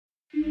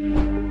All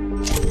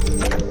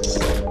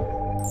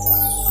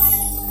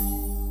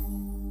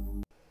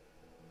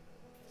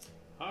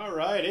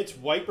right, it's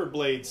wiper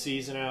blade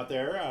season out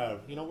there.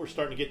 We're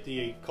starting to get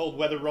the cold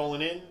weather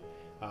rolling in.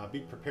 Be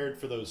prepared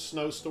for those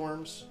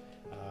snowstorms.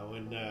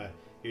 When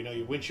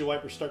your windshield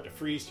wipers start to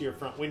freeze to your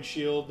front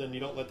windshield, then you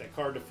don't let that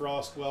car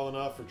defrost well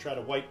enough, or try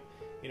to wipe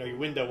your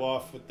window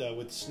off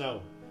with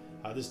snow.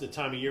 This is the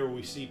time of year where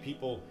we see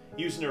people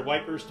using their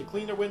wipers to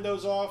clean their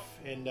windows off,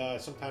 and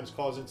sometimes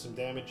causing some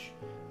damage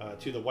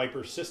to the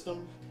wiper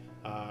system,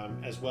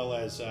 as well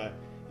as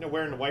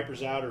wearing the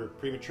wipers out or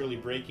prematurely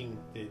breaking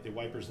the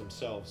wipers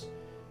themselves.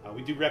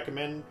 We do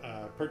recommend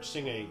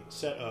purchasing a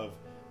set of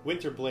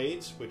winter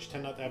blades, which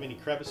tend not to have any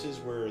crevices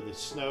where the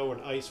snow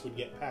and ice would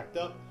get packed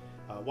up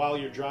while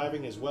you're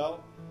driving as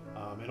well,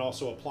 and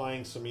also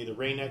applying some either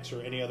Rain-X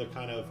or any other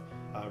kind of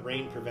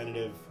rain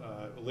preventative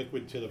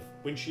liquid to the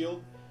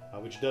windshield,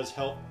 which does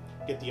help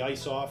get the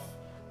ice off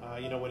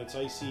when it's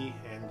icy,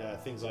 and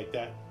things like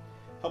that.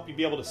 Help you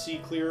be able to see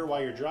clearer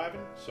while you're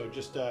driving. So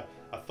just a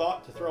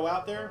thought to throw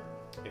out there.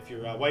 If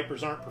your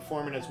wipers aren't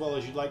performing as well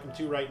as you'd like them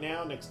to right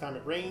now, next time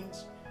it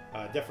rains,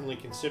 definitely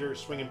consider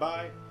swinging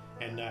by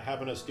and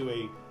having us do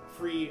a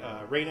free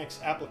Rain-X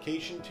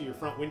application to your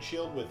front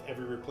windshield with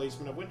every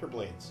replacement of winter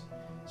blades.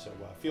 So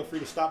feel free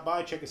to stop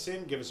by, check us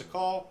in, give us a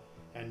call,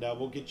 and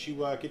we'll get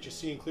you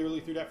seeing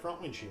clearly through that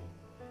front windshield.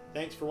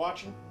 Thanks for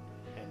watching,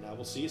 and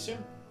we'll see you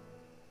soon.